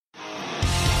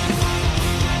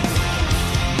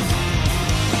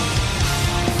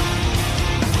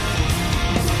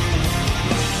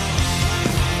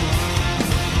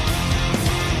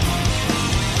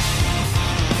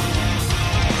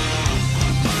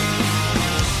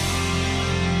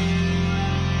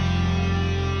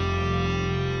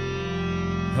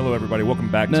Hello, everybody.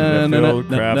 Welcome back to the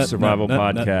Fieldcraft Survival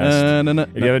Podcast.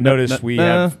 If you haven't noticed, we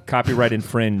have copyright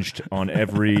infringed on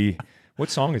every... What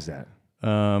song is that? I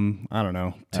don't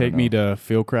know. Take me to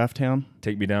Fieldcraft Town.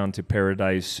 Take me down to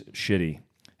Paradise Shitty.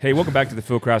 Hey, welcome back to the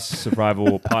Fieldcraft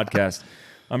Survival Podcast.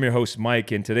 I'm your host, Mike,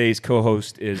 and today's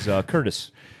co-host is Curtis.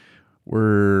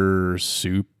 We're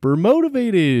super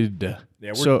motivated.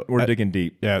 Yeah, we're digging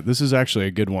deep. Yeah, this is actually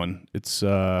a good one. It's...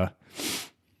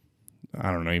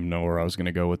 I don't even know where I was going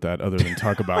to go with that other than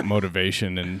talk about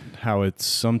motivation and how it's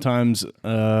sometimes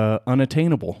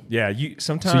unattainable. Yeah,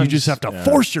 sometimes... So you just have to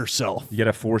force yourself. You got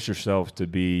to force yourself to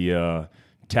be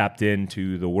tapped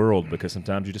into the world because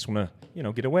sometimes you just want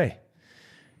to, get away.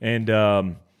 And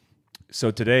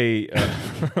so today,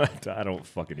 I don't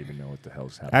fucking even know what the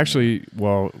hell's happening. Actually,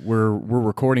 well, we're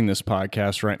recording this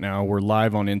podcast right now. We're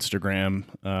live on Instagram.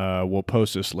 We'll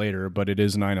post this later, but it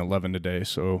is 9/11 today,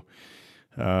 so...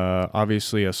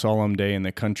 obviously a solemn day in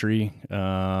the country.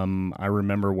 I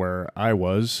remember where I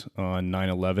was on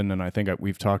 9/11, and I think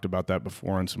we've talked about that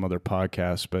before on some other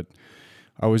podcasts, but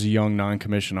I was a young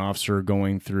non-commissioned officer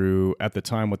going through, at the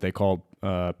time, what they called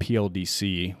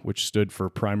PLDC, which stood for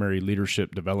Primary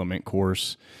Leadership Development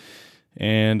Course.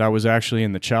 And I was actually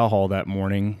in the chow hall that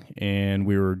morning, and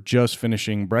we were just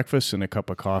finishing breakfast and a cup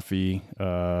of coffee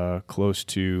close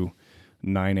to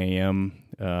 9 a.m.,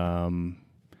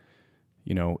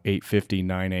 8:50,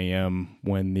 9 a.m.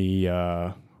 when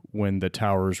the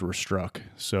towers were struck.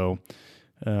 So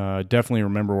definitely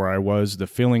remember where I was. The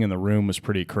feeling in the room was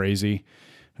pretty crazy.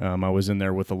 I was in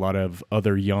there with a lot of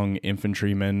other young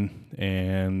infantrymen,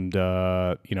 and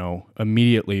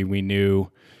immediately we knew,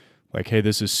 like, hey,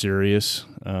 this is serious.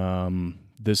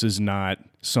 This is not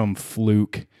some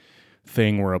fluke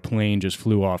thing where a plane just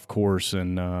flew off course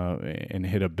and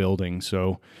hit a building.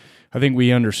 So I think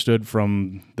we understood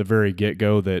from the very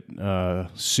get-go that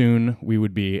soon we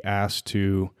would be asked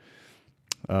to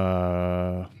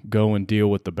go and deal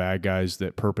with the bad guys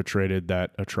that perpetrated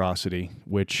that atrocity,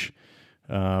 which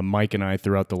Mike and I,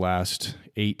 throughout the last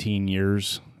 18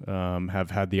 years,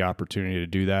 have had the opportunity to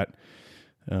do that.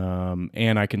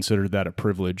 And I considered that a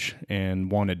privilege and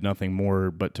wanted nothing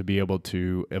more but to be able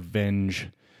to avenge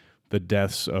the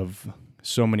deaths of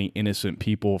so many innocent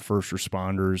people, first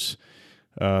responders,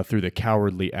 through the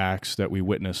cowardly acts that we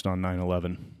witnessed on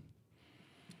 9/11.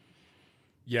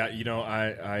 Yeah,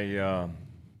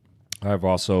 I've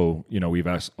also, we've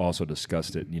also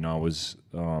discussed it. I was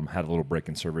had a little break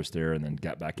in service there and then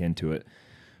got back into it.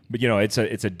 But it's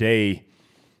a day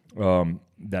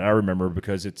that I remember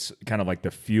because it's kind of like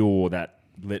the fuel that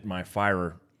lit my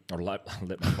fire or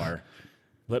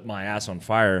lit my ass on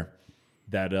fire.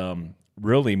 That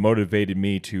really motivated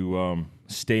me to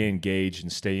stay engaged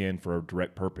and stay in for a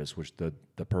direct purpose, which the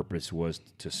purpose was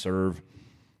to serve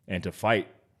and to fight.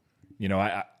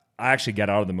 I actually got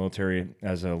out of the military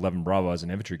as an 11 Bravo, as an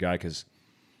infantry guy, because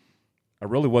there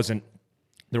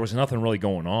was nothing really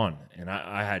going on. And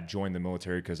I had joined the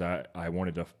military because I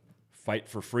wanted to fight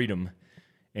for freedom,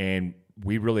 and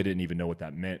we really didn't even know what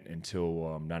that meant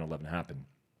until 9/11 happened.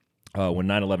 When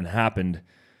 9/11 happened,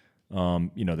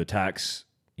 the attacks,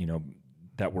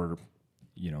 that were,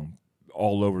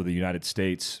 all over the United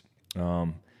States,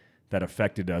 that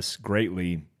affected us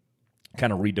greatly,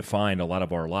 kind of redefined a lot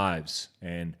of our lives.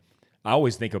 And I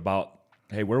always think about,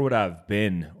 hey, where would I have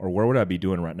been, or where would I be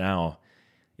doing right now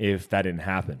if that didn't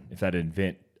happen, if that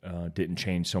event didn't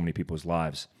change so many people's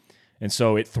lives? And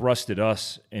so it thrusted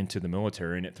us into the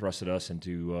military, and it thrusted us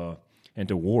into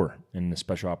war and the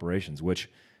special operations, which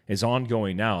is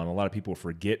ongoing now. And a lot of people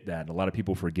forget that. And a lot of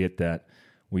people forget that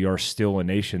we are still a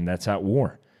nation that's at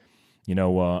war.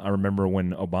 I remember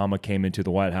when Obama came into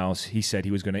the White House, he said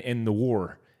he was going to end the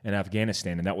war in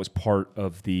Afghanistan, and that was part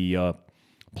of the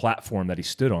platform that he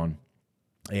stood on.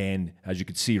 And as you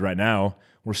can see right now,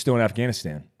 we're still in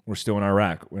Afghanistan, we're still in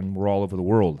Iraq, and we're all over the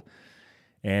world.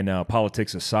 And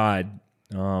politics aside,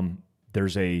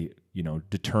 there's a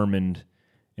determined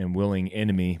and willing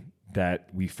enemy that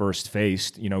we first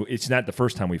faced. It's not the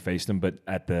first time we faced him, but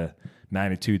at the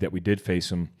magnitude that we did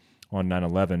face him on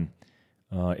 9/11,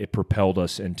 it propelled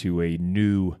us into a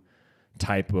new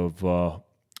type of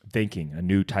thinking, a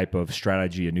new type of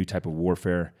strategy, a new type of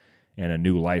warfare, and a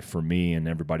new life for me and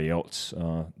everybody else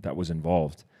that was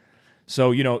involved.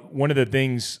 So, one of the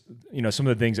things, some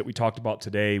of the things that we talked about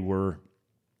today were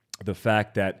the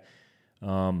fact that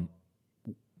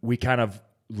we kind of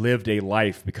lived a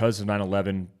life because of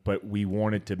 9/11, but we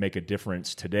wanted to make a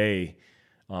difference today.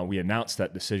 We announced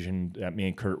that decision that me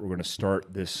and Kurt were going to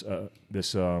start this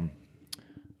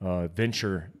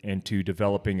venture into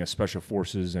developing a Special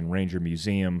Forces and Ranger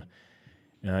Museum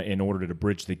in order to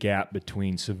bridge the gap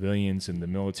between civilians and the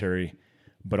military,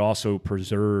 but also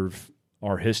preserve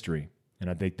our history. And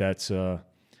I think that's one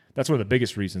of the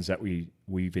biggest reasons that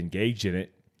we've engaged in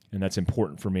it, and that's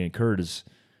important for me and Kurt, is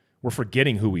we're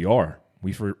forgetting who we are.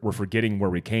 We're forgetting where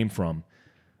we came from.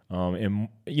 And,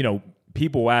 you know,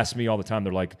 people ask me all the time,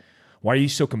 they're like, why are you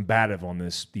so combative on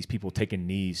this? These people taking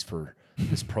knees for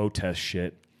this protest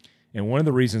shit. And one of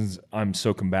the reasons I'm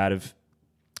so combative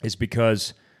is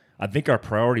because I think our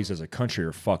priorities as a country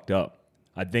are fucked up.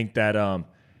 I think that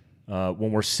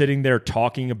when we're sitting there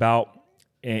talking about,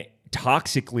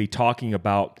 toxically talking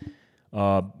about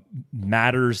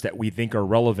matters that we think are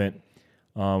relevant,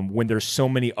 when there's so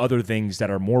many other things that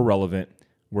are more relevant,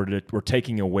 we're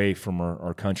taking away from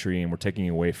our country, and we're taking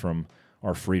away from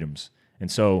our freedoms.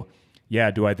 And so, yeah,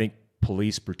 do I think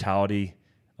police brutality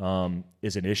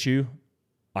is an issue?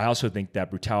 I also think that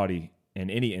brutality in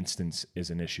any instance is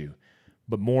an issue.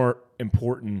 But more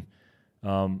important,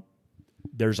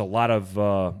 there's a lot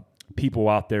of people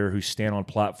out there who stand on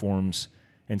platforms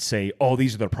and say, oh,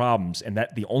 these are the problems. And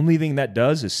that the only thing that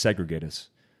does is segregate us.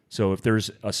 So if there's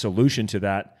a solution to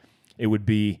that, it would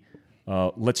be,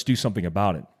 let's do something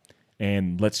about it.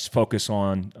 And let's focus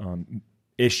on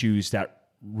issues that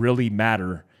really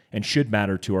matter and should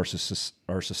matter to our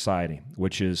society,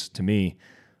 which is, to me,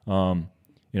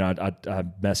 you know, I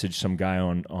messaged some guy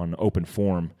on open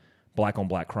forum, black on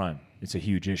black crime. It's a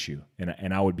huge issue.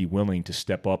 And I would be willing to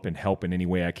step up and help in any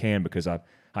way I can, because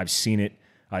I've seen it.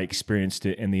 I experienced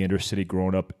it in the inner city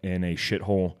growing up in a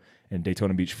shithole in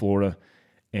Daytona Beach, Florida.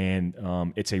 And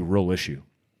it's a real issue.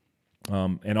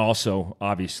 And also,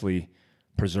 obviously,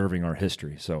 preserving our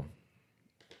history. So,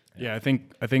 yeah, I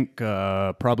think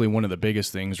probably one of the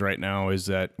biggest things right now is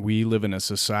that we live in a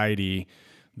society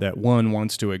that, one,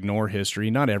 wants to ignore history.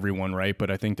 Not everyone, right?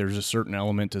 But I think there's a certain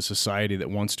element to society that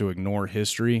wants to ignore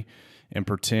history and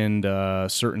pretend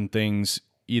certain things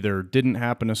either didn't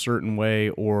happen a certain way,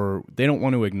 or they don't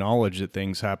want to acknowledge that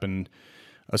things happened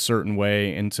a certain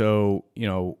way. And so, you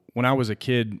know, when I was a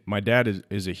kid, my dad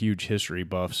is a huge history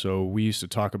buff, so we used to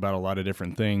talk about a lot of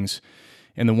different things.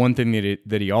 And the one thing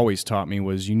that he always taught me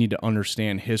was you need to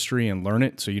understand history and learn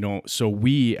it, so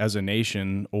we as a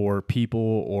nation or people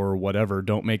or whatever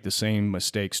don't make the same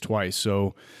mistakes twice.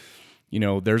 So, you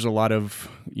know, there's a lot of,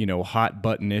 you know, hot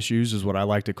button issues is what I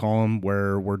like to call them,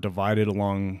 where we're divided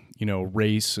along, you know,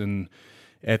 race and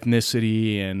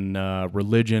ethnicity and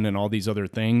religion and all these other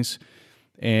things.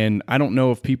 And I don't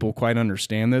know if people quite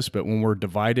understand this, but when we're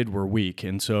divided, we're weak.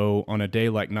 And so on a day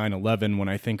like 9/11, when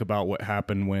I think about what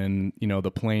happened when, you know,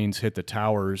 the planes hit the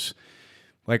towers,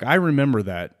 like, I remember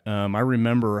that. I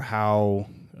remember how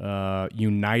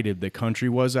united the country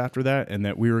was after that, and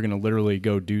that we were going to literally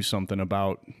go do something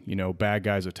about, you know, bad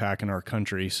guys attacking our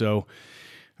country. So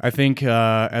I think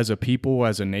as a people,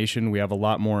 as a nation, we have a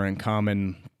lot more in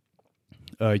common.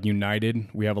 United,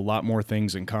 we have a lot more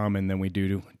things in common than we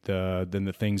do than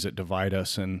the things that divide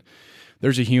us. And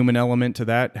there's a human element to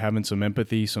that, having some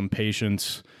empathy, some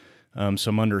patience,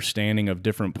 some understanding of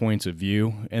different points of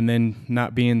view, and then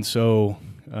not being so,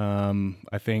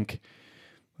 I think,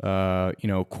 you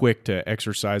know, quick to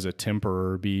exercise a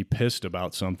temper or be pissed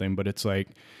about something. But it's like,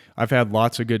 I've had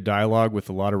lots of good dialogue with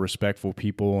a lot of respectful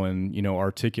people, and, you know,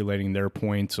 articulating their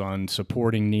points on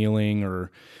supporting kneeling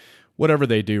or whatever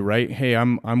they do, right? Hey,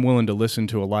 I'm willing to listen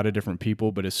to a lot of different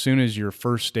people, but as soon as your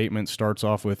first statement starts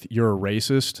off with "you're a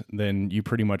racist," then you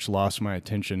pretty much lost my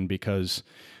attention, because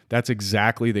that's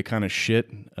exactly the kind of shit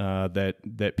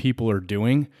that people are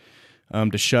doing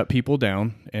to shut people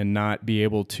down and not be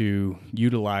able to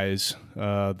utilize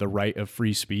the right of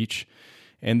free speech.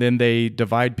 And then they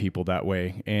divide people that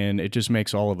way, and it just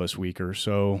makes all of us weaker.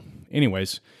 So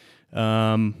anyways,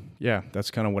 yeah, that's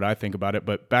kind of what I think about it.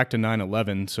 But back to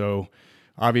 9/11. So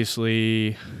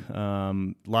obviously,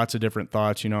 lots of different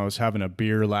thoughts. You know, I was having a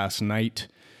beer last night,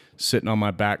 sitting on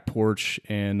my back porch,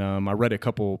 and I read a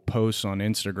couple posts on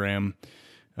Instagram.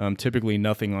 Typically,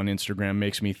 nothing on Instagram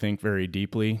makes me think very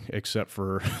deeply, except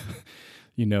for,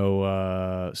 you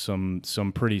know,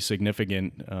 some pretty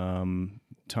significant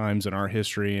times in our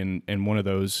history. And one of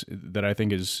those that I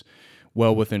think is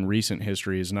well within recent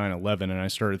history is 9/11. And I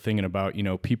started thinking about, you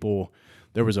know, people,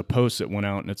 there was a post that went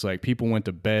out, and it's like people went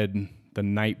to bed the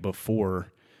night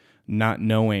before not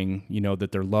knowing, you know,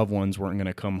 that their loved ones weren't going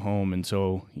to come home. And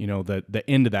so, you know, the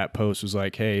end of that post was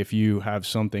like, hey, if you have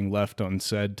something left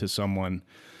unsaid to someone,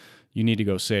 you need to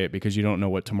go say it, because you don't know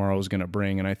what tomorrow is going to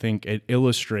bring. And I think it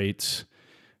illustrates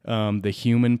the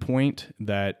human point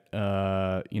that,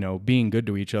 you know, being good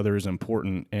to each other is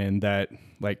important, and that,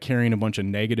 like, carrying a bunch of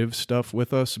negative stuff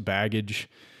with us, baggage,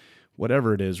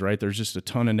 whatever it is, right? There's just a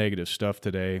ton of negative stuff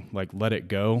today. Like, let it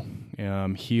go,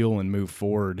 heal and move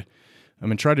forward. I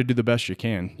mean, try to do the best you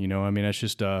can. You know, I mean, that's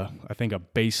just, I think, a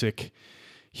basic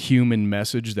human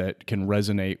message that can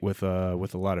resonate with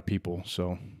a lot of people.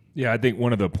 So, yeah, I think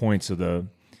one of the points of the,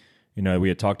 we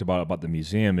had talked about the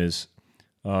museum is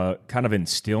kind of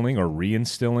instilling or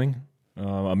reinstilling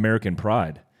American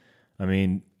pride. I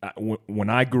mean, when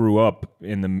I grew up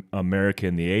in America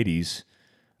in the 80s,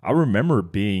 I remember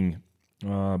being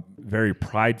very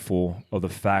prideful of the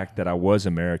fact that I was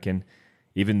American,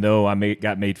 even though I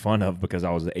got made fun of because I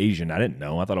was Asian. I didn't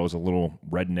know. I thought I was a little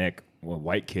redneck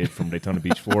white kid from Daytona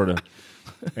Beach, Florida.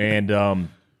 And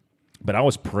but I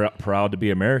was proud to be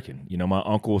American. You know, my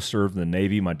uncle served in the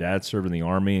Navy. My dad served in the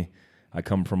Army. I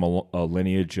come from a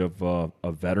lineage of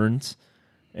veterans.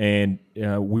 And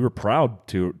we were proud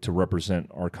to represent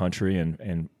our country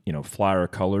and fly our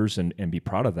colors and be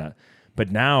proud of that. But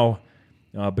now,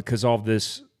 because of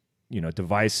this,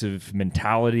 divisive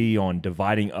mentality on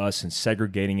dividing us and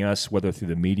segregating us, whether through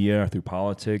the media or through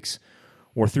politics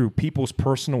or through people's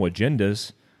personal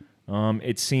agendas,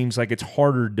 it seems like it's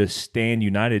harder to stand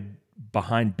united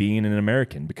behind being an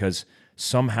American, because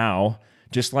somehow,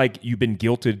 just like you've been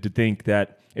guilted to think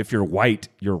that if you're white,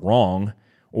 you're wrong,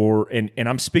 and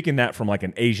I'm speaking that from like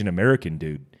an Asian American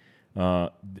dude. I'll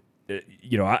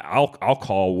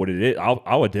call what it is.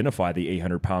 I'll identify the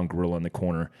 800-pound gorilla in the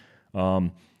corner.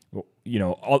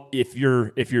 If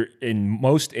you're in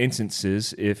most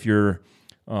instances, if you're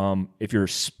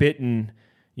spitting,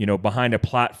 behind a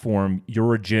platform,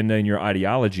 your agenda and your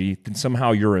ideology, then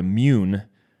somehow you're immune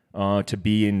to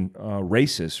being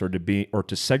racist or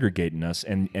to segregating us,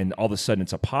 and all of a sudden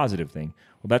it's a positive thing.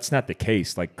 Well, that's not the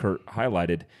case. Like Kurt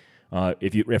highlighted,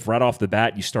 if right off the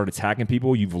bat you start attacking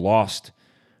people, you've lost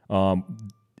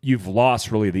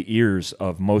really the ears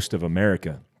of most of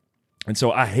America. And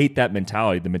so I hate that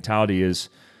mentality. The mentality is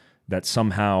that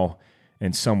somehow,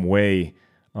 in some way,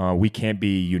 we can't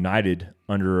be united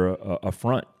under a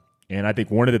front. And I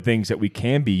think one of the things that we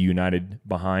can be united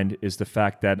behind is the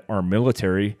fact that our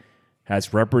military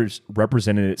has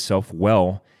represented itself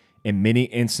well in many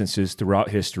instances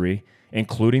throughout history,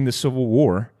 including the Civil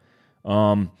War,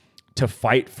 to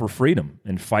fight for freedom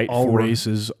and fight all for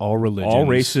races, all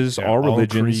religions, all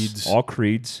religions, all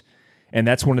creeds. And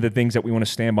that's one of the things that we want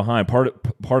to stand behind. Part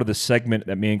of the segment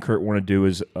that me and Kurt want to do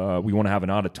is we want to have an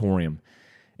auditorium.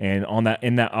 And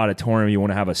in that auditorium, you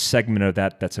want to have a segment of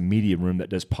that's a media room that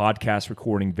does podcast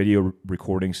recording, video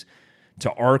recordings,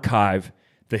 to archive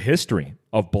the history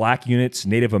of Black units,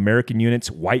 Native American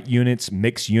units, white units,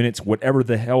 mixed units, whatever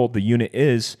the hell the unit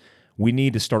is. We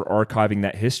need to start archiving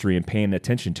that history and paying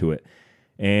attention to it.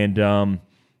 And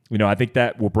I think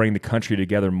that will bring the country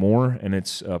together more. And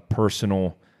it's a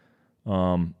personal,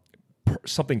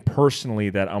 something personally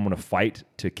that I'm going to fight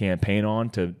to campaign on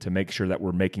to make sure that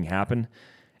we're making happen.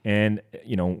 And,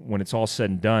 when it's all said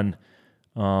and done,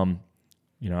 I'm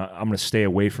going to stay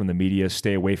away from the media,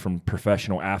 stay away from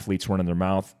professional athletes running their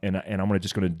mouth, and I'm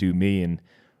just going to do me, and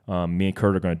me and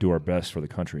Kurt are going to do our best for the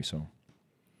country. So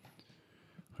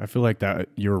I feel like that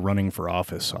you're running for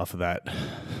office off of that.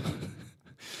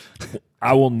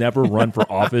 I will never run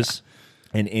for office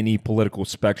in any political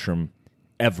spectrum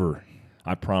ever.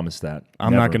 I promise that.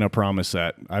 I'm not going to promise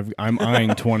that. I'm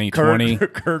eyeing 2020.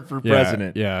 Kurt for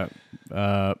president. Yeah.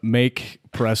 Make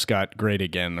Prescott great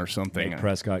again or something. Make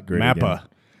Prescott great Mappa. again.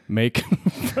 Make.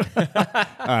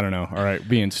 I don't know. All right.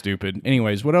 Being stupid.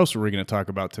 Anyways, what else are we going to talk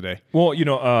about today?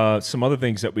 Well, some other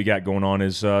things that we got going on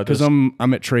is because I'm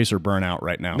at Tracer Burnout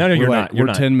right now. No, you're not.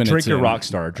 We're 10 minutes Drink your in.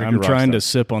 Rockstar. I'm trying to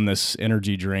sip on this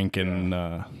energy drink, and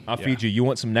I'll feed you. You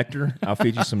want some nectar? I'll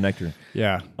feed you some nectar.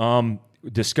 Yeah.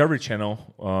 Discovery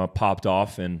Channel popped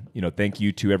off, and thank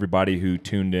you to everybody who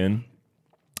tuned in,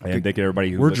 and thank you everybody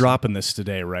who. We're listened. dropping this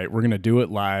today, right? We're gonna do it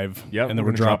live, Yep, and then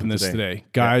we're we're gonna drop dropping it this today.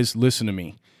 Guys, listen to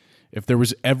me. If there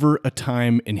was ever a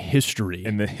time in history,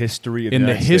 in the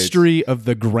history of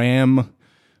the gram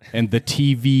and the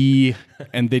TV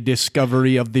and the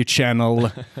discovery of the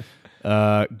channel,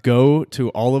 go to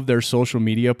all of their social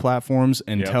media platforms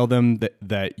and tell them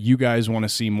that you guys want to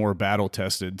see more battle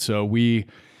tested. So we.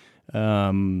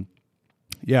 The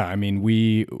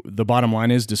bottom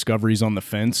line is Discovery's on the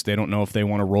fence. They don't know if they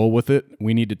want to roll with it.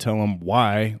 We need to tell them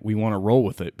why we want to roll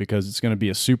with it, because it's going to be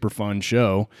a super fun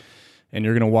show. And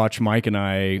you're going to watch Mike and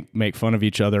I make fun of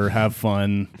each other, have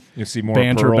fun, you'll see more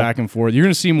banter Pearl. back and forth. You're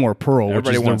going to see more Pearl,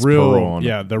 Everybody which is wants the real, Pearl on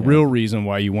it. real reason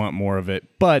why you want more of it.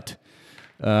 But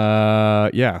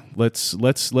let's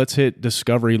hit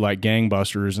Discovery like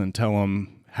gangbusters and tell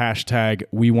them, Hashtag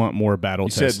we want more battle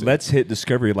You tested. said, let's hit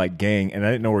Discovery like gang, and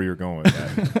I didn't know where you were going with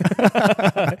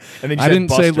that. And then you I said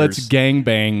didn't say let's Busters.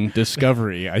 gangbang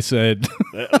Discovery. I said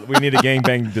We need a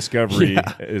gangbang Discovery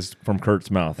is from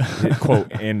Kurt's mouth.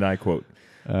 Quote, and I quote.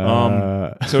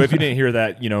 So if you didn't hear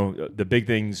that, the big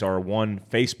things are one,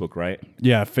 Facebook, right?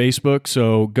 yeah, Facebook.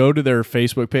 So go to their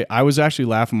Facebook page. I was actually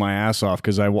laughing my ass off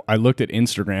because I looked at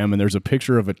Instagram and there's a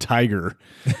picture of a tiger,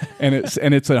 and it's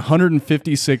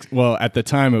 156. Well, at the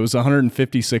time it was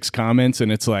 156 comments,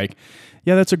 and it's like,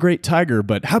 yeah, that's a great tiger,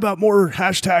 but how about more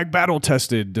hashtag battle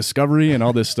tested Discovery and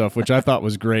all this stuff, which I thought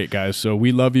was great, guys. So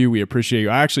we love you. We appreciate you.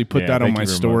 I actually put that on thank my you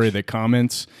very story, much. the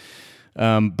comments.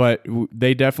 But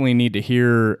they definitely need to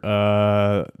hear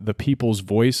the people's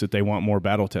voice that they want more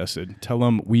battle tested. Tell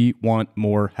them we want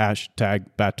more hashtag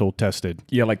battle tested.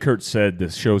 Yeah, like Kurt said, the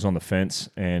show's on the fence,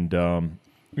 and the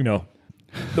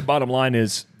bottom line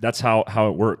is that's how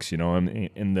it works.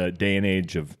 In the day and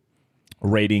age of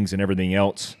ratings and everything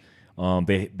else,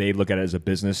 they look at it as a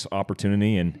business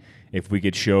opportunity, and if we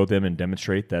could show them and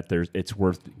demonstrate that it's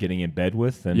worth getting in bed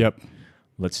with, then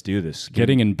let's do this.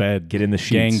 Getting in bed, get in the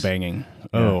sheets, gang banging.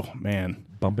 Oh man,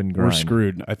 bump and grind. we're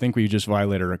screwed. I think we just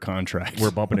violated our contract.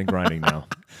 We're bumping and grinding now.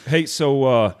 Hey,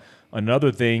 so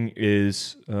another thing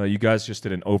is you guys just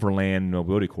did an overland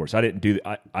mobility course. I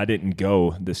didn't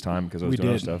go this time because I was doing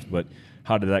other stuff. But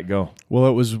how did that go? Well,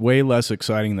 it was way less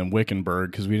exciting than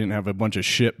Wickenburg because we didn't have a bunch of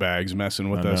shit bags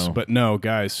messing with us. know. But no,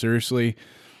 guys, seriously,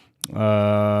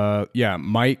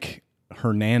 Mike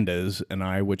Hernandez and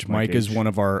I, which Mike is H. one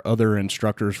of our other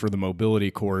instructors for the mobility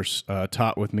course,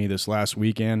 taught with me this last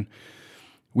weekend.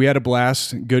 We had a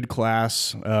blast, good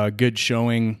class, good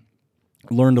showing,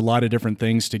 learned a lot of different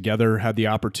things together, had the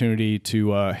opportunity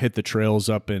to hit the trails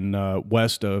up in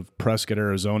west of Prescott,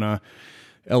 Arizona.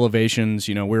 Elevations,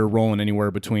 we were rolling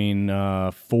anywhere between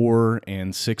 4,000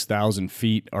 and 6,000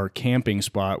 feet. Our camping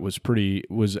spot was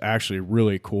actually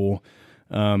really cool.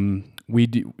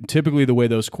 Typically the way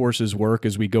those courses work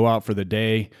is we go out for the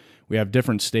day. We have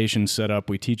different stations set up.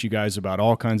 We teach you guys about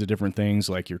all kinds of different things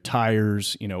like your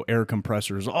tires, air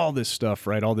compressors, all this stuff,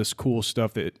 right? All this cool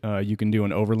stuff that you can do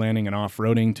in overlanding and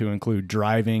off-roading, to include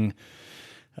driving,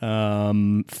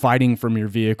 fighting from your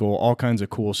vehicle, all kinds of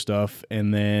cool stuff.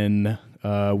 And then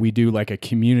we do like a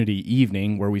community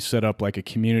evening where we set up like a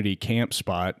community camp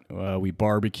spot. We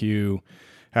barbecue,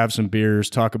 have some beers,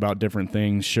 talk about different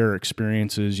things, share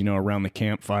experiences, around the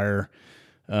campfire.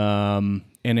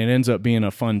 And it ends up being a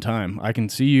fun time. I can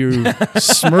see you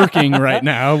smirking right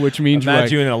now, which means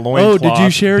Imagine you're you in a like, loincloth did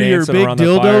you share your dancing big around the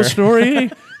dildo fire."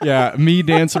 story? Yeah, me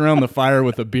dancing around the fire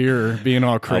with a beer, being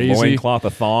all A crazy. loincloth,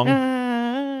 a thong,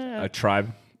 a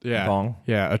tribe thong.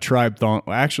 Yeah, a tribe thong.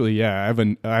 Well, actually, yeah,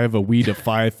 I have a We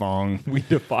Defy thong. We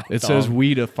defy. It says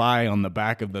 "We Defy" on the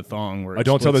back of the thong. Where it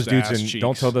Don't tell splits those the dudes. ass cheeks.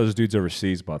 Don't tell those dudes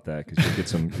overseas about that because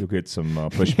you'll get some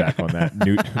pushback on that.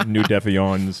 New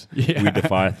Defion's Yeah. We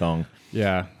Defy thong.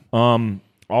 Yeah.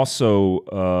 Also,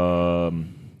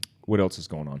 what else is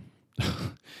going on?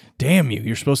 Damn you!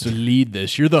 You're supposed to lead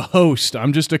this. You're the host.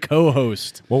 I'm just a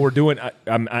co-host. Well, we're doing.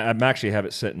 I'm actually have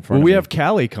it set in front. Well, of we me. have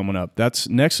Cali coming up. That's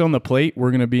next on the plate.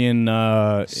 We're going to be in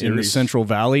the Series. Central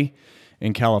Valley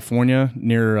in California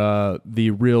near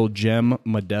the real gem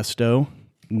Modesto.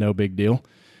 No big deal.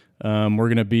 We're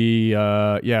going to be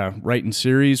right in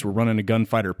series. We're running a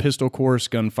gunfighter pistol course,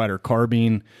 gunfighter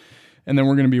carbine, and then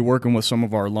we're going to be working with some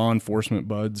of our law enforcement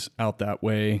buds out that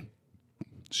way.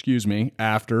 Excuse me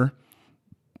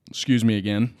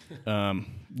again.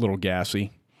 Little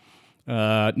gassy.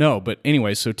 No, but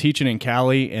anyway, so teaching in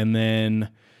Cali and then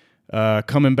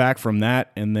coming back from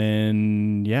that, and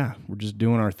then we're just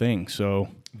doing our thing. So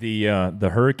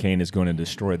the hurricane is going to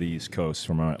destroy the East Coast,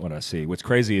 from what I see. What's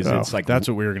crazy is it's like that's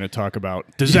what we were going to talk about.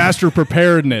 Disaster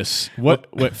preparedness. What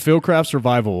Fieldcraft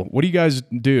Survival. What do you guys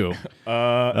do?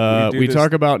 We this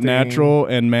talk about thing- natural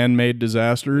and man-made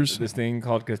disasters. this thing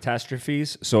called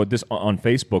catastrophes. So this on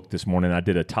Facebook this morning, I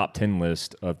did a top 10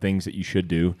 list of things that you should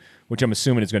do, which I'm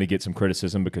assuming is going to get some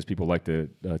criticism because people like to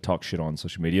talk shit on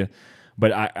social media.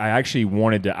 But I actually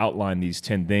wanted to outline these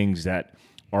 10 things that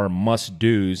are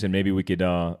must-dos, and maybe we could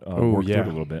work through it a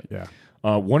little bit. Yeah.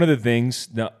 One of the things,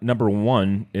 number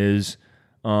one is,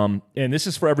 and this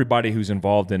is for everybody who's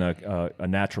involved in a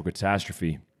natural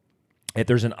catastrophe, if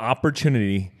there's an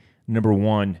opportunity, number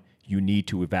one, you need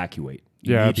to evacuate.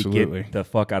 You need absolutely. to get the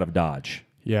fuck out of Dodge.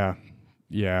 Yeah.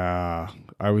 Yeah.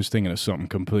 I was thinking of something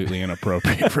completely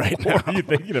inappropriate right now. What are you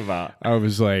thinking about? I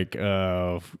was like,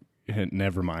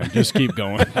 Never mind. Just keep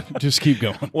going. Just keep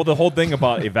going. Well, the whole thing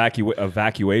about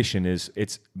evacuation is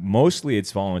it's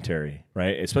voluntary,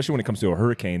 right? Especially when it comes to a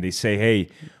hurricane, they say, "Hey,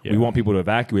 we want people to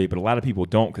evacuate," but a lot of people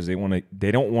don't because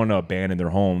they don't want to abandon their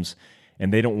homes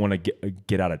and they don't want to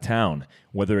get out of town,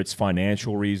 whether it's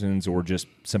financial reasons or just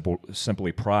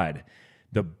simply pride.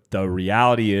 The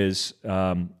reality is,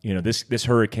 this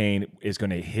hurricane is going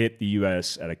to hit the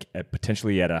U.S. at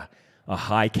potentially at a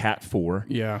high Cat 4.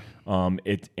 Yeah.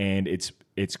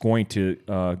 It's going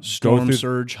to storm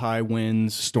surge, high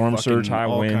winds, high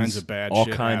all winds, kinds of bad all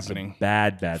shit kinds happening. of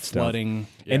bad flooding.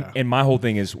 stuff. Yeah. And my whole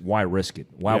thing is, why risk it?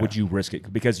 Why would you risk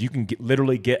it? Because you can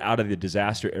literally get out of the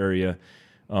disaster area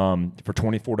for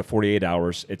 24 to 48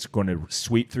 hours. It's going to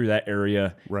sweep through that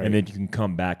area, and then you can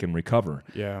come back and recover.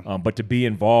 Yeah. But to be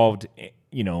involved,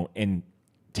 in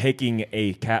taking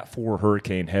a Cat 4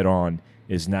 hurricane head on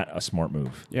is not a smart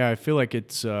move. Yeah, I feel like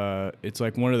it's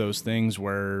like one of those things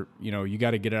where you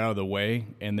got to get out of the way,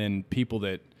 and then people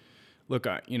that look,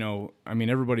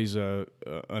 everybody's an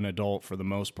adult for the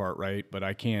most part, right? But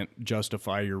I can't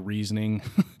justify your reasoning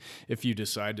if you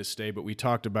decide to stay. But we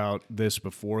talked about this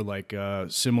before, like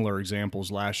similar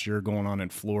examples last year going on in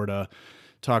Florida.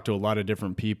 Talked to a lot of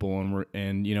different people,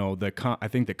 and I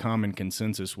think the common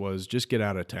consensus was just get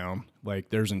out of town. Like,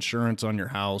 there's insurance on your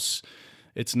house.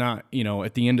 It's not,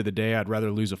 at the end of the day, I'd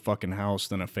rather lose a fucking house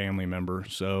than a family member.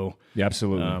 So yeah,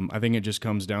 absolutely. I think it just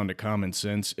comes down to common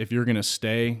sense. If you're going to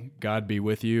stay, God be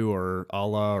with you, or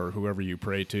Allah, or whoever you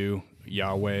pray to,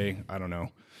 Yahweh, I don't know.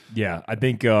 Yeah, I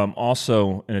think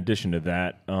also in addition to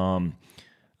that,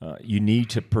 you need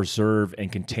to preserve and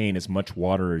contain as much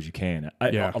water as you can.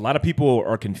 A lot of people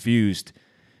are confused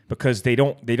because they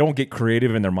don't get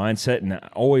creative in their mindset, and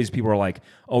always people are like,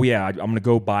 "Oh yeah, I'm going to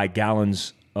go buy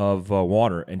gallons of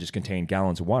water and just contain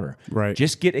gallons of water." Right.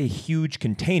 Just get a huge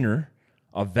container,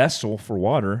 a vessel for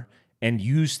water, and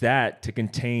use that to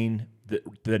contain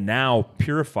the now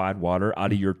purified water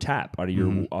out of your tap, out of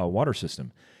your water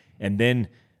system, and then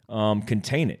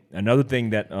contain it. Another thing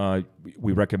that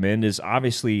we recommend is,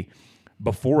 obviously,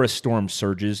 before a storm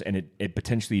surges and it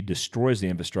potentially destroys the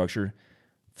infrastructure,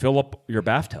 fill up your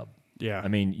bathtub. Yeah. I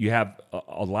mean, you have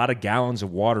a lot of gallons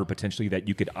of water potentially that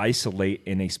you could isolate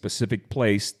in a specific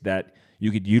place that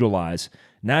you could utilize,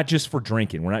 not just for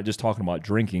drinking. We're not just talking about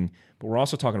drinking, but we're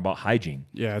also talking about hygiene.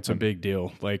 Yeah, it's a big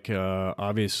deal. Like,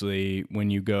 obviously,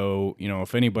 when you go,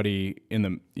 if anybody in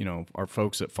the, our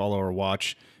folks that follow or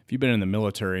watch, if you've been in the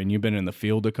military and you've been in the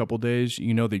field a couple days,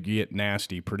 you know that you get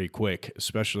nasty pretty quick,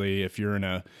 especially if you're in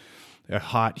a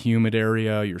hot, humid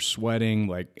area, you're sweating,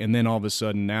 and then all of a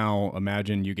sudden now,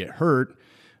 imagine you get hurt.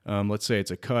 Let's say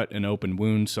it's a cut, an open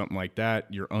wound, something like that.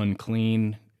 You're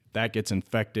unclean. That gets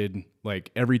infected.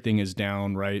 Like, everything is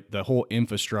down, right? The whole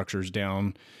infrastructure's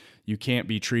down. You can't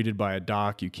be treated by a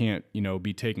doc. You can't,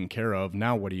 be taken care of.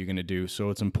 Now what are you going to do? So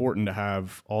it's important to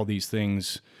have all these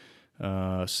things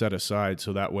set aside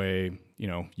so that way,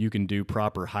 you can do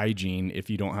proper hygiene if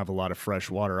you don't have a lot of fresh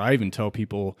water. I even tell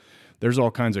people there's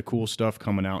all kinds of cool stuff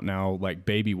coming out now, like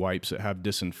baby wipes that have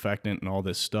disinfectant and all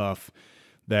this stuff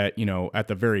that, at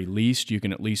the very least, you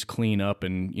can at least clean up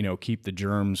and, keep the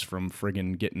germs from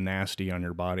friggin' getting nasty on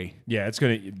your body. Yeah,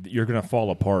 you're gonna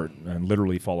fall apart and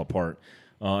literally fall apart.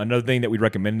 Another thing that we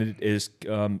recommended is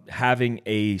having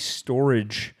a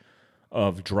storage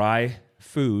of dry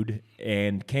food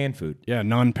and canned food. Yeah,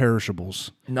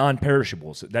 non-perishables.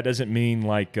 Non-perishables. That doesn't mean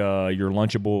like your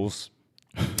Lunchables.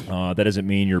 That doesn't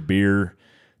mean your beer.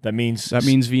 That means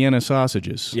Vienna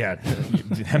sausages. Yeah,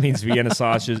 that means Vienna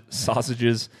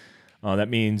sausages. That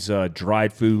means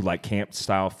dried food, like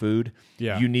camp-style food.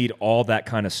 Yeah. You need all that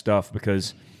kind of stuff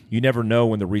because you never know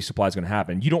when the resupply is going to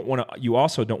happen. You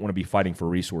also don't want to be fighting for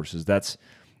resources. That's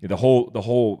the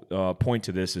whole point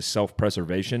to this is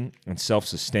self-preservation and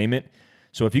self-sustainment.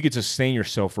 So if you could sustain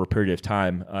yourself for a period of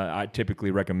time, I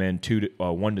typically recommend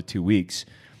 1 to 2 weeks.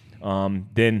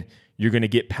 Then you're going to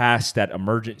get past that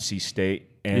emergency state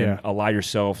and allow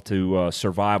yourself to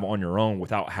survive on your own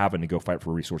without having to go fight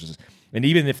for resources. And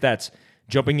even if that's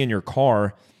jumping in your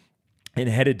car and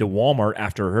headed to Walmart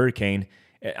after a hurricane,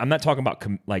 I'm not talking about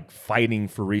like fighting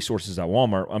for resources at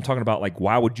Walmart. I'm talking about, like,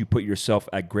 why would you put yourself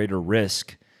at greater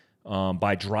risk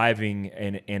by driving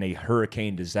in a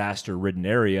hurricane disaster-ridden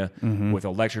area with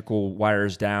electrical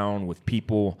wires down, with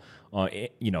people,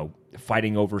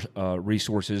 fighting over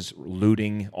resources,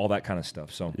 looting, all that kind of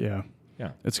stuff. So yeah,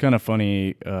 yeah, it's kind of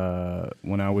funny.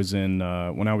 When I was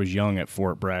young at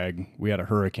Fort Bragg, we had a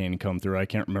hurricane come through. I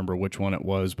can't remember which one it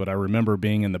was, but I remember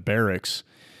being in the barracks,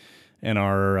 and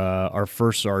our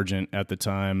first sergeant at the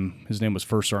time, his name was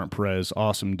First Sergeant Perez,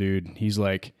 awesome dude. He's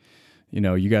like,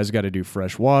 you guys got to do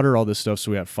fresh water, all this stuff.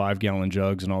 So we have 5-gallon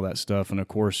jugs and all that stuff. And of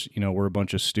course, we're a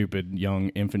bunch of stupid young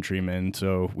infantrymen.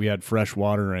 So we had fresh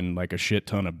water and like a shit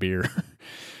ton of beer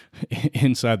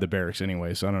inside the barracks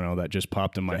anyway. So I don't know, that just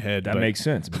popped in my head. That makes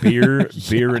sense. Beer,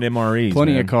 beer and MREs.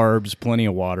 Plenty of carbs, plenty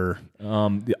of water.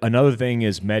 Another thing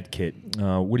is med kit.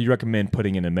 What do you recommend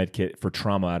putting in a med kit for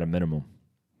trauma at a minimum?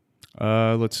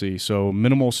 Let's see. So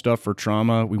minimal stuff for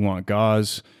trauma. We want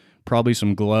gauze. Probably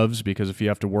some gloves, because if you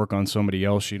have to work on somebody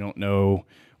else, you don't know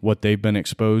what they've been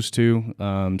exposed to.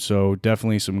 So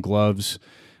definitely some gloves,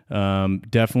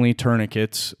 definitely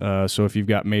tourniquets. So if you've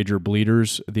got major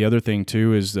bleeders, the other thing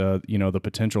too is the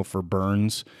potential for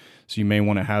burns. So you may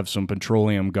want to have some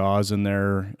petroleum gauze in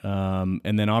there.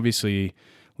 And then obviously,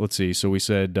 let's see. So we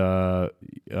said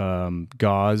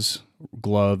gauze,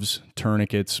 gloves,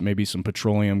 tourniquets, maybe some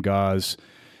petroleum gauze.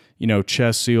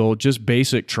 Chest seal, just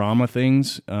basic trauma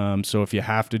things. So if you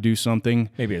have to do something,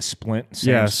 maybe a splint.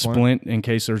 Splint in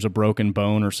case there's a broken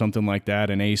bone or something like that.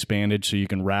 An ace bandage so you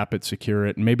can wrap it, secure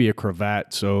it, and maybe a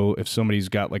cravat. So if somebody's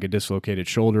got like a dislocated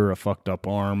shoulder, a fucked up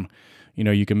arm,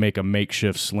 you can make a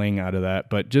makeshift sling out of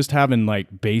that. But just having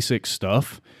like basic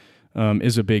stuff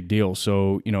is a big deal.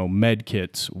 So med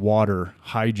kits, water,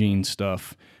 hygiene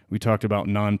stuff. We talked about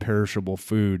non-perishable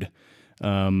food.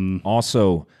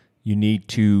 Also, you need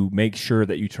to make sure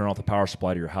that you turn off the power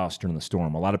supply to your house during the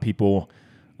storm. A lot of people,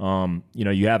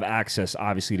 you have access,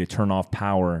 obviously, to turn off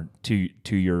power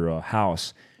to your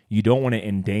house. You don't want to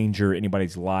endanger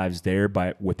anybody's lives there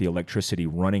with the electricity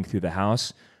running through the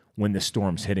house when the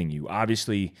storm's hitting you.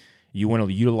 Obviously, you want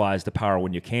to utilize the power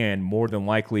when you can. More than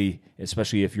likely,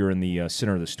 especially if you're in the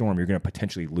center of the storm, you're going to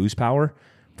potentially lose power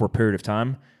for a period of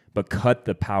time, but cut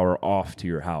the power off to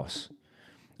your house.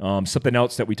 Something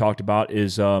else that we talked about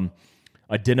is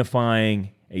identifying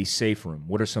a safe room.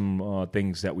 What are some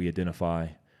things that we identify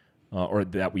or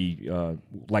that we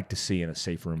like to see in a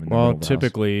safe room? Well,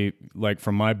 typically, like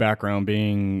from my background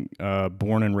being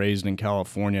born and raised in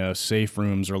California, safe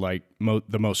rooms are like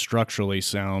the most structurally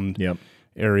sound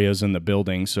areas in the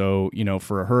building. So,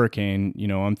 for a hurricane,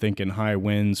 I'm thinking high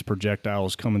winds,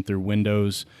 projectiles coming through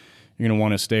windows. You're going to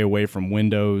want to stay away from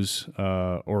windows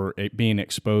or being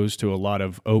exposed to a lot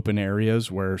of open areas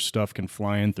where stuff can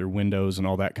fly in through windows and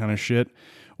all that kind of shit.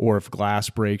 Or if glass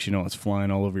breaks, it's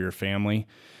flying all over your family.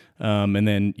 And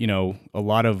then, a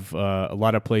lot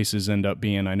of places end up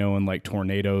being, I know in like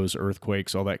tornadoes,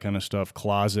 earthquakes, all that kind of stuff,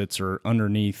 closets or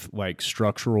underneath like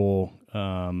structural,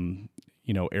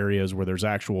 areas where there's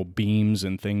actual beams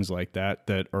and things like that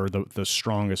are the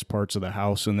strongest parts of the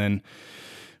house. And then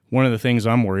one of the things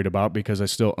I'm worried about, because I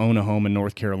still own a home in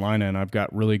North Carolina and I've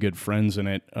got really good friends in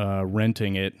it,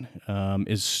 renting it,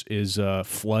 is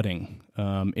flooding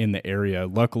in the area.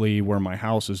 Luckily, where my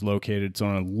house is located, it's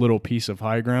on a little piece of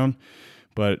high ground.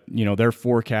 But, they're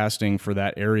forecasting for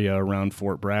that area around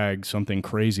Fort Bragg something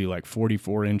crazy like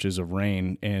 44 inches of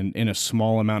rain. And in a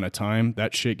small amount of time,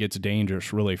 that shit gets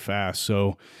dangerous really fast.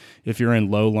 So if you're in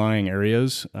low-lying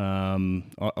areas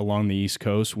along the East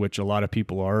Coast, which a lot of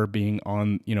people are being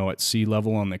on, at sea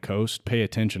level on the coast, pay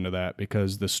attention to that,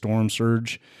 because the storm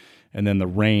surge and then the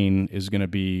rain is going to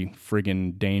be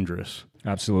friggin' dangerous.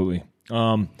 Absolutely.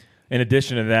 In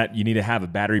addition to that, you need to have a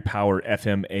battery-powered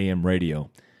FM, AM radio.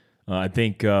 I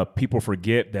think people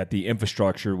forget that the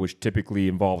infrastructure, which typically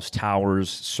involves towers,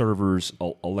 servers,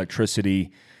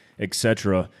 electricity,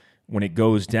 etc., when it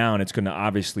goes down, it's going to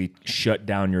obviously shut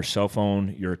down your cell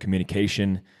phone, your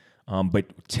communication. But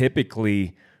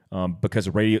typically, because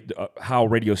of how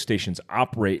radio stations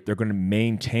operate, they're going to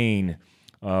maintain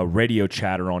radio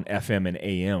chatter on FM and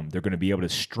AM. They're going to be able to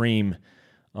stream,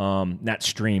 not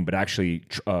stream, but actually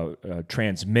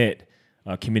transmit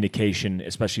communication,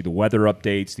 especially the weather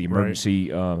updates, the emergency,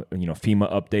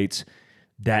 FEMA updates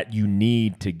that you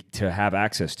need to have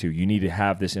access to. You need to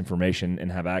have this information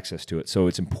and have access to it. So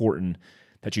it's important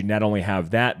that you not only have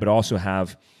that, but also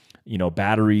have,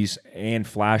 batteries and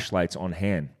flashlights on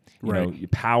hand.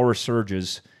 Power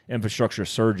surges, infrastructure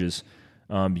surges.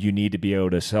 You need to be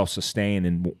able to self-sustain,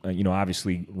 and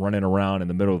obviously running around in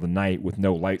the middle of the night with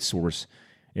no light source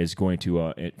is going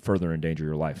to further endanger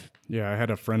your life. Yeah, I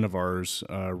had a friend of ours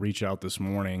reach out this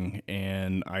morning,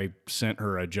 and I sent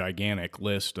her a gigantic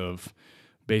list of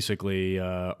basically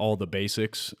all the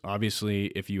basics. Obviously,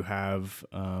 if you have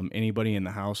anybody in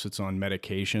the house that's on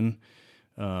medication,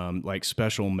 like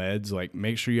special meds, like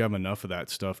make sure you have enough of that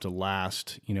stuff to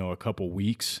last, a couple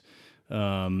weeks,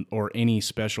 or any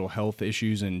special health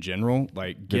issues in general.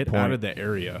 Like get out of the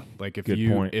area. Like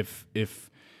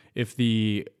if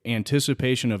the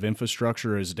anticipation of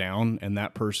infrastructure is down and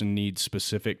that person needs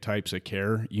specific types of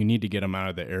care, you need to get them out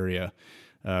of the area.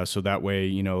 So that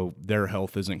way, their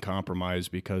health isn't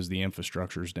compromised because the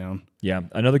infrastructure is down. Yeah.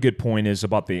 Another good point is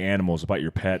about the animals, about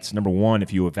your pets. Number one,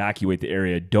 if you evacuate the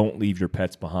area, don't leave your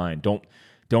pets behind.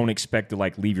 Don't expect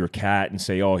to leave your cat and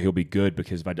say, oh, he'll be good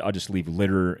because if I'll just leave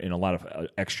litter and a lot of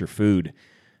extra food,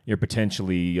 you're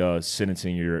potentially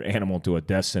sentencing your animal to a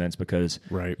death sentence because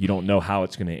you don't know how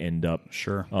it's going to end up.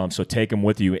 Sure. So take them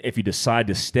with you. If you decide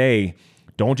to stay,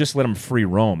 don't just let them free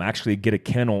roam. Actually get a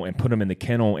kennel and put them in the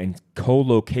kennel and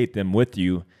co-locate them with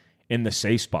you in the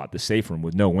safe spot, the safe room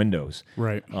with no windows.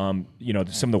 Right. Some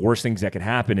of the worst things that could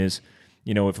happen is,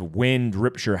 if wind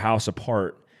rips your house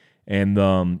apart and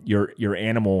your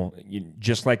animal,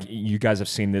 just like you guys have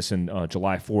seen this in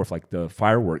July 4th, like the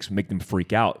fireworks make them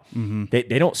freak out. Mm-hmm.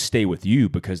 They don't stay with you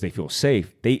because they feel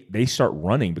safe. They start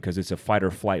running because it's a fight or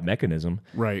flight mechanism.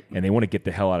 Right. And they want to get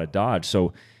the hell out of Dodge.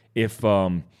 So if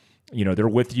they're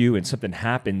with you and something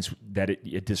happens that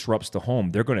it disrupts the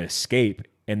home, they're going to escape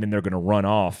and then they're going to run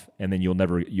off and then you'll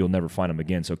never find them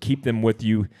again. So keep them with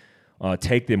you,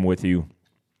 take them with you.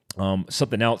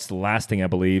 Something else, the last thing I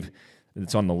believe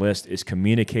that's on the list is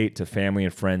communicate to family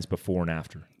and friends before and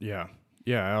after. Yeah.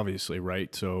 Yeah, obviously,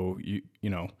 right. So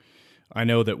I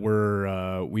know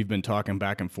that we've been talking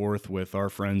back and forth with our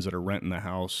friends that are renting the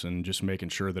house and just making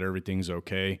sure that everything's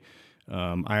okay.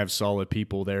 I have solid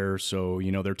people there, so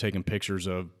they're taking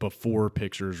before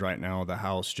pictures right now of the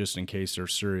house just in case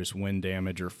there's serious wind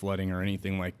damage or flooding or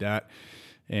anything like that.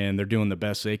 And they're doing the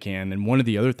best they can. And one of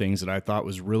the other things that I thought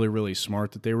was really, really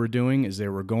smart that they were doing is they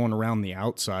were going around the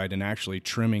outside and actually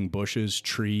trimming bushes,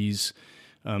 trees.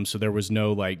 So there was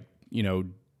no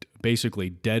basically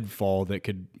deadfall that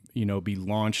could be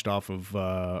launched off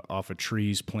of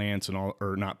trees, plants, and all,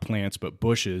 or not plants but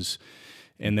bushes.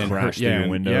 And then crash through your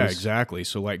windows. Yeah, exactly.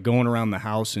 So going around the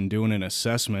house and doing an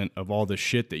assessment of all the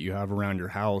shit that you have around your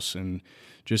house and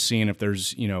just seeing if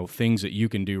there's, things that you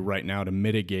can do right now to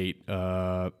mitigate,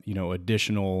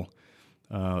 additional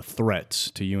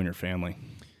threats to you and your family.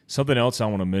 Something else I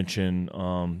want to mention,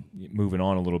 moving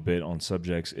on a little bit on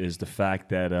subjects, is the fact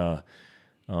that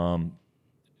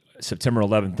September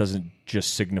 11th doesn't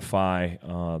just signify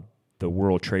the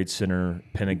World Trade Center,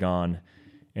 Pentagon,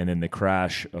 and then the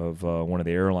crash of one of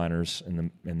the airliners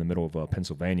in the middle of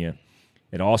Pennsylvania.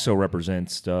 It also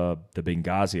represents the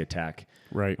Benghazi attack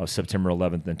of September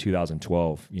 11th in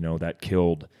 2012. That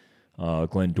killed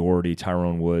Glenn Doherty,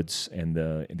 Tyrone Woods, and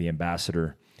the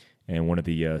ambassador and one of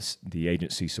the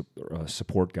agency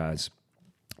support guys.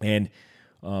 And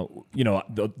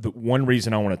the one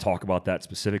reason I want to talk about that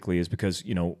specifically is because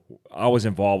I was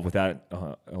involved with that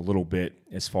a little bit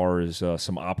as far as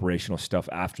some operational stuff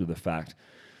after the fact.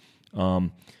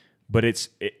 But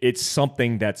it's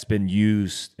something that's been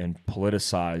used and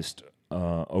politicized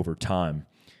over time,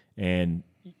 and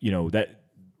that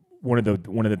one of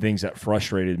the things that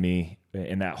frustrated me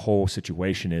in that whole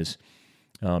situation is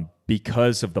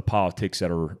because of the politics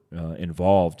that are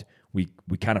involved, we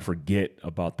kind of forget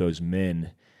about those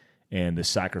men and the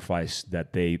sacrifice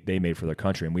that they made for their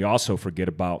country, and we also forget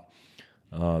about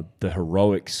the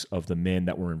heroics of the men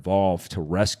that were involved to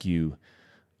rescue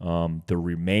the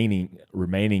remaining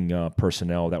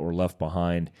personnel that were left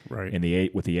behind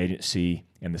with the agency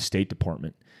and the State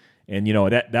Department. And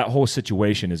that whole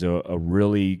situation is a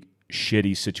really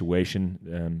shitty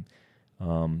situation.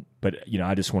 But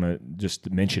I just want to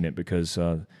just mention it because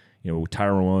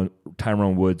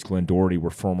Tyrone Woods, Glenn Doherty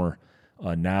were former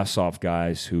NASOF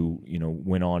guys who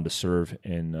went on to serve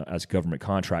as government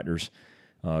contractors.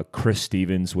 Chris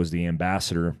Stevens was the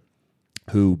ambassador,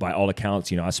 who, by all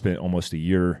accounts, I spent almost a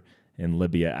year in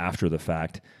Libya after the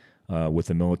fact with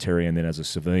the military and then as a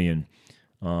civilian.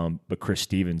 But Chris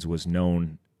Stevens was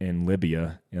known in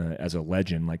Libya as a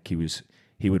legend. Like he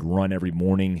would run every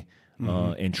morning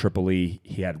in Tripoli.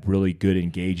 He had really good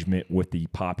engagement with the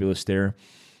populace there.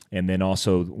 And then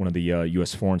also one of the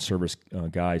U.S. Foreign Service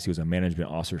guys, he was a management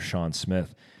officer, Sean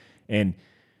Smith. And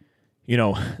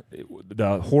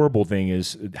the horrible thing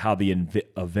is how the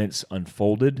events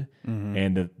unfolded,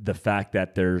 and the fact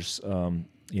that there's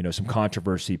some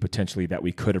controversy potentially that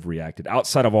we could have reacted.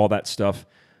 Outside of all that stuff,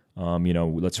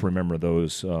 let's remember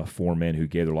those 4 men who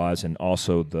gave their lives, and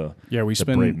also the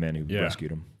brave men who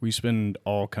rescued them. We spend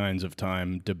all kinds of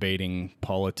time debating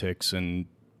politics and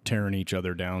tearing each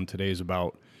other down. Today's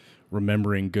about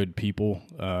remembering good people,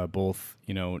 both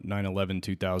 9/11,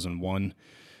 2001.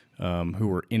 Who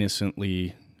were innocent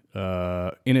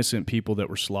people that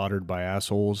were slaughtered by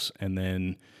assholes, and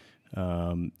then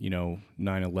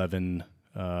 9/11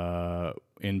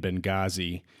 in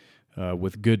Benghazi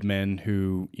with good men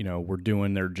who were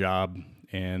doing their job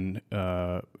and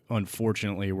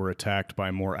unfortunately were attacked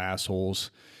by more assholes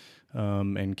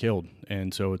and killed.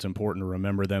 And so it's important to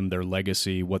remember them, their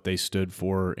legacy, what they stood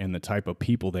for, and the type of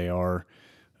people they are.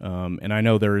 And I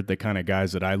know they're the kind of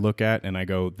guys that I look at and I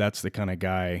go, that's the kind of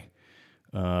guy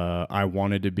I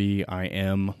wanted to be, I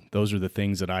am. Those are the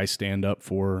things that I stand up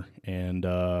for. And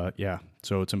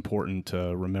so it's important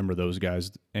to remember those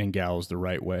guys and gals the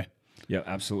right way. Yeah,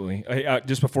 absolutely. Hey,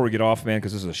 just before we get off, man,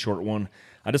 because this is a short one,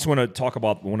 I just want to talk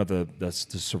about one of the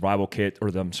survival kit,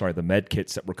 or the med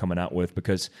kits that we're coming out with,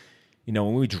 because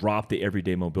when we drop the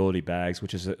everyday mobility bags,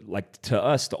 which is like to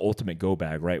us the ultimate go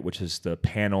bag, right? Which is the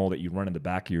panel that you run in the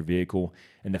back of your vehicle,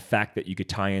 and the fact that you could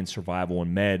tie in survival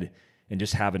and med and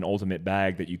just have an ultimate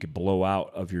bag that you could blow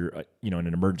out of your, in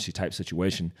an emergency type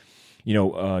situation.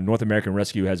 North American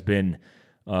Rescue has been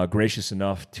gracious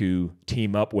enough to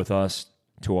team up with us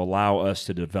to allow us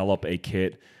to develop a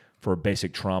kit for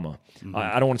basic trauma. Mm-hmm.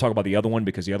 I don't want to talk about the other one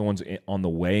because the other one's on the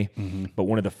way, but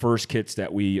one of the first kits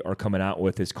that we are coming out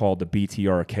with is called the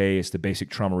BTRK. It's the Basic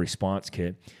Trauma Response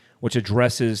Kit, which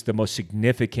addresses the most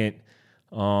significant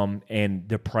and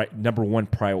the number one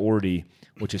priority,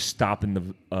 which is stopping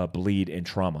the bleed in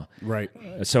trauma. Right.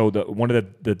 So one of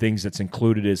the things that's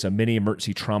included is a mini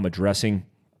emergency trauma dressing,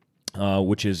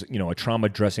 which is, a trauma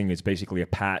dressing is basically a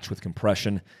patch with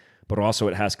compression, but also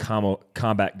it has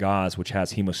combat gauze, which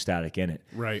has hemostatic in it.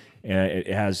 Right. And it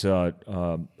has a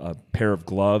pair of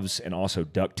gloves and also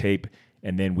duct tape.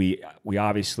 And then we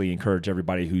obviously encourage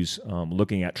everybody who's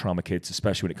looking at trauma kits,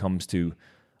 especially when it comes to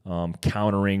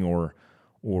countering or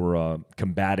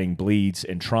combating bleeds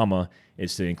and trauma,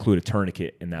 is to include a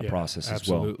tourniquet in that process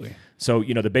absolutely. As well.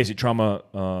 So, the basic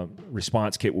trauma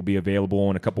response kit will be available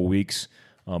in a couple weeks.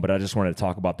 But I just wanted to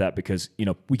talk about that because,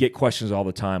 we get questions all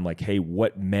the time like, hey,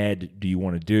 what med do you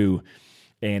want to do?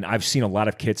 And I've seen a lot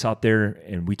of kits out there,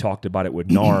 and we talked about it with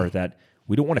NAR, that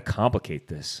we don't want to complicate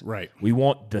this. Right. We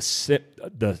want the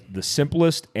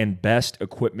simplest and best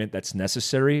equipment that's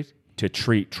necessary to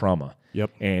treat trauma.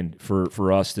 Yep. And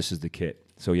for us, this is the kit.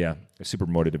 So, yeah, super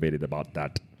motivated about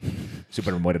that.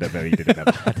 Super motivated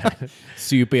about that.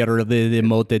 Super motivated.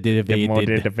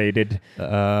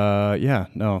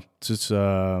 It's just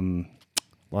a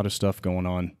lot of stuff going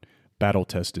on. Battle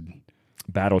tested.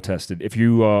 If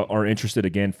you are interested,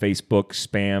 again, Facebook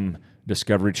spam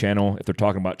Discovery Channel. If they're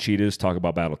talking about cheetahs, talk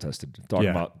about battle tested. Talking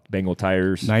about Bengal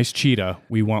tires. Nice cheetah.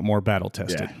 We want more battle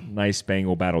tested. Yeah, nice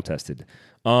Bengal battle tested.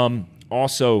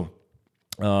 Also,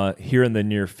 here in the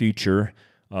near future,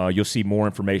 you'll see more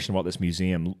information about this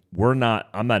museum. I'm not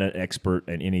an expert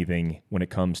at anything when it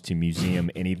comes to museum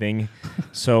anything.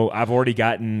 So I've already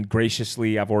gotten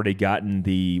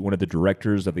one of the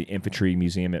directors of the Infantry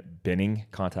Museum at Benning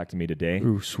contacted me today.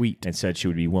 Ooh, sweet. And said she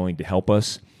would be willing to help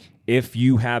us. If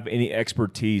you have any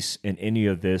expertise in any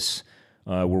of this,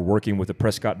 we're working with the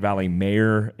Prescott Valley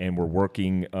mayor, and we're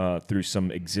working through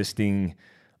some existing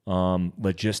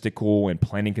logistical and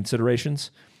planning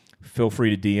considerations. Feel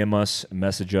free to DM us,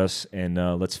 message us, and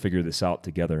let's figure this out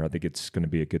together. I think it's going to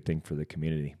be a good thing for the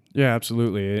community. Yeah,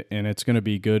 absolutely. And it's going to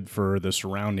be good for the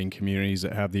surrounding communities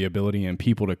that have the ability and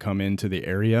people to come into the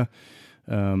area.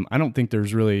 I don't think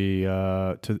there's really,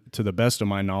 to the best of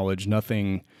my knowledge,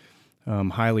 nothing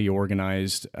highly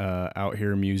organized out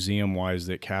here museum-wise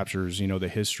that captures, the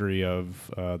history of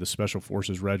the Special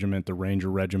Forces Regiment, the Ranger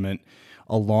Regiment,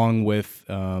 along with,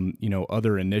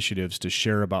 other initiatives to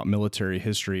share about military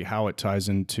history, how it ties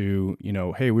into,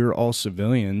 hey, we were all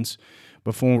civilians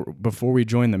before we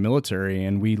joined the military,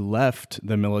 and we left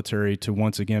the military to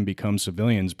once again become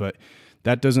civilians. But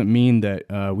that doesn't mean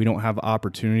that we don't have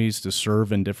opportunities to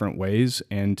serve in different ways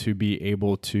and to be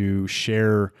able to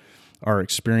share our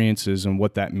experiences and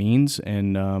what that means.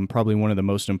 And probably one of the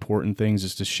most important things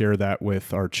is to share that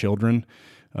with our children.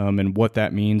 And what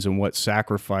that means and what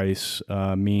sacrifice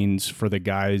means for the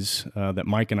guys that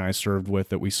Mike and I served with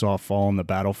that we saw fall on the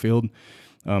battlefield.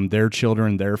 Their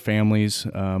children, their families,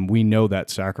 we know that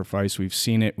sacrifice. We've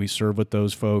seen it. We serve with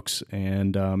those folks.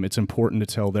 And it's important to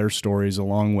tell their stories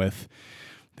along with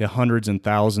the hundreds and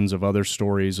thousands of other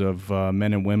stories of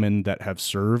men and women that have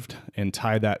served, and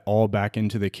tie that all back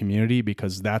into the community,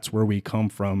 because that's where we come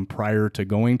from prior to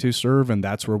going to serve, and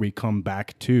that's where we come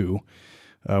back to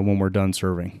when we're done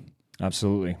serving.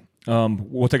 Absolutely.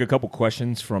 We'll take a couple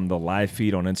questions from the live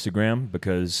feed on Instagram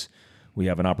because we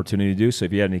have an opportunity to do. So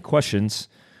if you had any questions,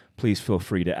 please feel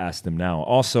free to ask them now.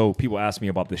 Also, people ask me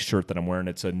about this shirt that I'm wearing.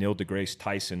 It's a Neil deGrasse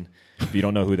Tyson. If you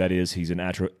don't know who that is, he's an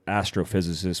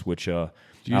astrophysicist, which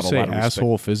do you say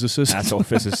asshole physicist? Asshole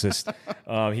physicist.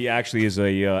 He actually is a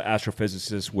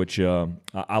astrophysicist, which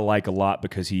I like a lot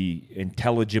because he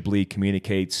intelligibly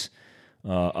communicates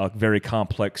a very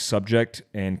complex subject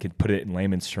and can put it in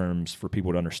layman's terms for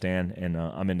people to understand. And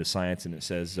I'm into science, and it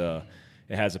says it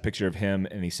has a picture of him,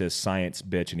 and he says "science,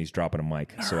 bitch," and he's dropping a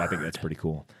mic. So I think that's pretty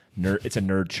cool. Nerd, it's a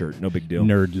nerd shirt, no big deal.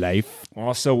 Nerd life.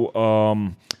 Also,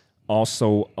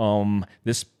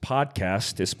 this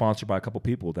podcast is sponsored by a couple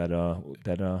people that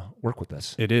work with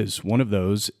us. It is. One of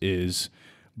those is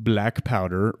Black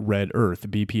Powder Red Earth,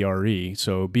 BPRE.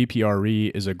 So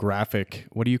BPRE is a graphic,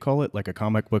 what do you call it? Like a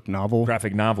comic book novel?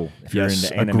 Graphic novel. If Yes,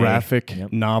 you're into a anime. graphic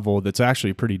Yep. novel that's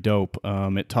actually pretty dope.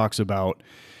 It talks about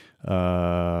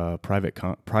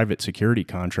private security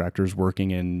contractors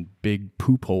working in big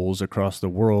poop holes across the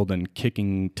world and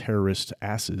kicking terrorist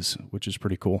asses, which is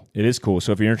pretty cool. It is cool.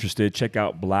 So if you're interested, check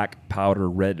out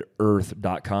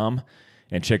blackpowderredearth.com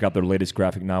and check out their latest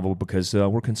graphic novel because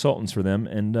we're consultants for them,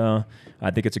 and I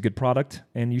think it's a good product,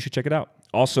 and you should check it out.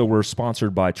 Also, we're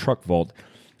sponsored by Truck Vault.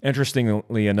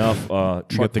 Interestingly enough,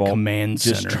 Truck the Vault command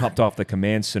just center. dropped off the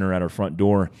command center at our front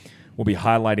door. We'll be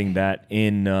highlighting that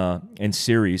in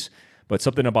series. But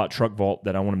something about Truck Vault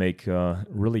that I want to make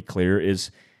really clear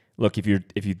is, look, if you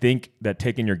think that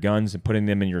taking your guns and putting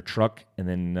them in your truck and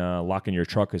then locking your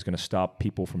truck is going to stop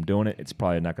people from doing it, it's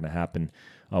probably not going to happen.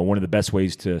 One of the best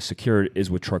ways to secure it is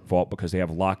with Truck Vault because they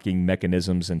have locking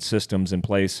mechanisms and systems in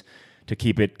place to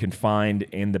keep it confined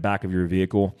in the back of your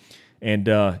vehicle. And,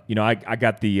 I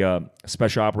got the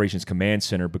Special Operations Command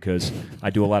Center because I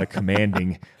do a lot of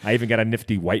commanding. I even got a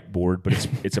nifty whiteboard, but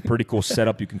it's a pretty cool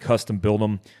setup. You can custom build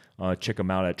them. Check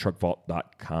them out at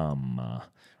truckvault.com. All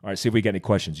right, see if we got any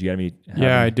questions. You got any?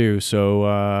 Yeah, I do.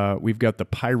 So we've got the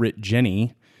Pirate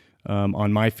Jenny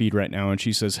on my feed right now, and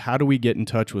she says, how do we get in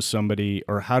touch with somebody,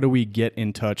 or how do we get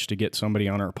in touch to get somebody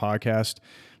on our podcast?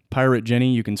 Pirate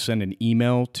Jenny, you can send an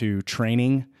email to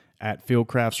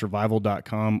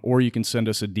training@fieldcraftsurvival.com, or you can send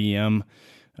us a DM,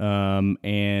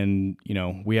 and,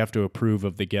 we have to approve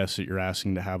of the guests that you're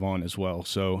asking to have on as well.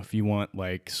 So if you want,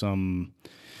 like,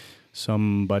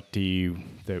 somebody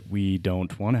that we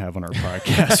don't want to have on our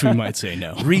podcast, we might say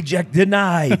no. Reject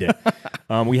denied.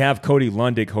 We have Cody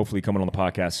Lundick hopefully coming on the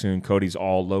podcast soon. Cody's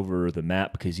all over the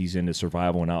map because he's into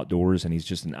survival and outdoors, and he's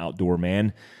just an outdoor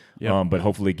man. Yep. But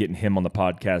hopefully getting him on the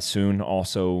podcast soon.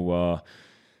 Also,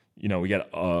 we got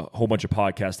a whole bunch of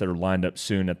podcasts that are lined up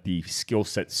soon at the Skill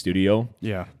Set Studio.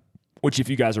 Yeah. Which, if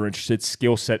you guys are interested,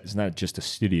 Skill Set is not just a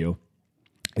studio.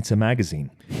 It's a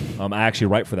magazine. I actually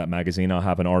write for that magazine. I'll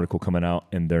have an article coming out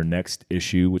in their next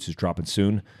issue, which is dropping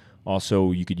soon.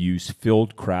 Also, you could use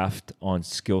Fieldcraft on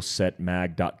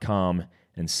skillsetmag.com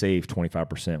and save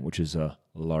 25%, which is a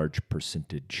large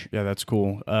percentage. Yeah, that's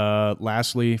cool.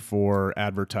 Lastly, for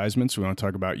advertisements, we want to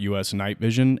talk about US Night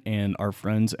Vision and our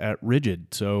friends at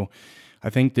Rigid. So I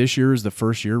think this year is the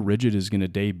first year Rigid is going to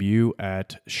debut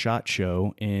at SHOT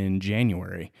Show in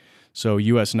January. So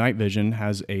US Night Vision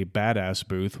has a badass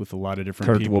booth with a lot of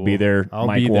different people. Kurt will be there. I'll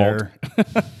Mike be Walt. there.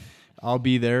 I'll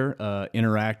be there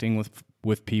interacting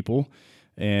with people.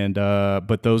 And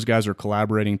but those guys are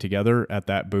collaborating together at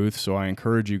that booth. So I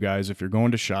encourage you guys, if you're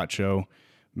going to SHOT Show,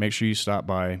 make sure you stop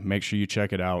by. Make sure you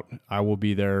check it out. I will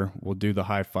be there. We'll do the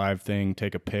high five thing,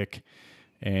 take a pic,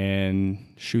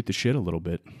 and shoot the shit a little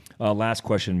bit. Last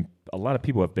question. A lot of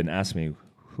people have been asking me,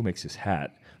 who makes this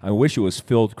hat? I wish it was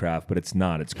Fieldcraft, but it's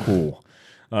not. It's cool.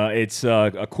 It's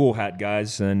a cool hat,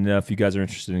 guys. And if you guys are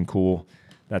interested in cool,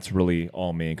 that's really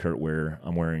all me and Kurt wear.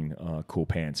 I'm wearing cool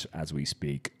pants as we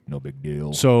speak. No big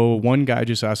deal. So one guy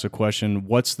just asked a question,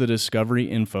 what's the Discovery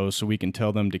info so we can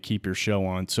tell them to keep your show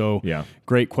on? So yeah,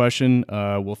 great question.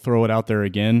 We'll throw it out there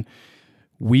again.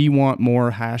 We want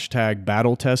more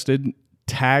 #battle tested.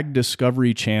 Tag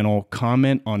Discovery Channel,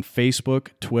 comment on Facebook,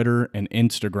 Twitter, and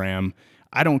Instagram.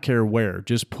 I don't care where.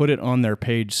 Just put it on their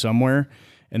page somewhere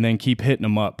and then keep hitting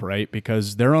them up, right?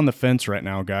 Because they're on the fence right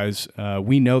now, guys.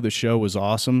 We know the show was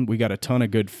awesome. We got a ton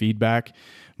of good feedback.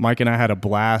 Mike and I had a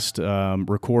blast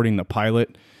recording the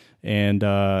pilot. And,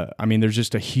 there's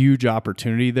just a huge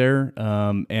opportunity there.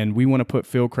 And we want to put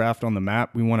Fieldcraft on the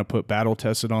map. We want to put Battle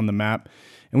Tested on the map.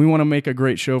 And we want to make a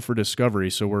great show for Discovery.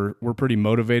 So we're pretty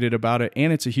motivated about it.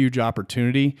 And it's a huge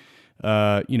opportunity,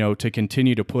 to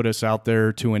continue to put us out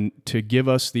there, to give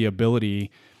us the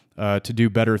ability to do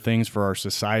better things for our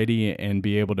society and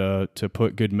be able to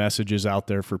put good messages out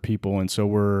there for people. And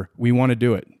so we want to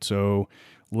do it. So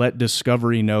let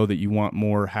Discovery know that you want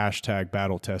more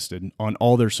 #battle tested on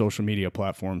all their social media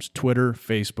platforms: Twitter,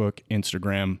 Facebook,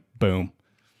 Instagram. Boom.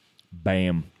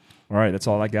 Bam. All right, that's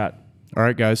all I got. All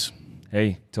right, guys.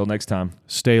 Hey, till next time.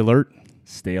 Stay alert.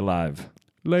 Stay alive.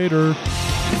 Later.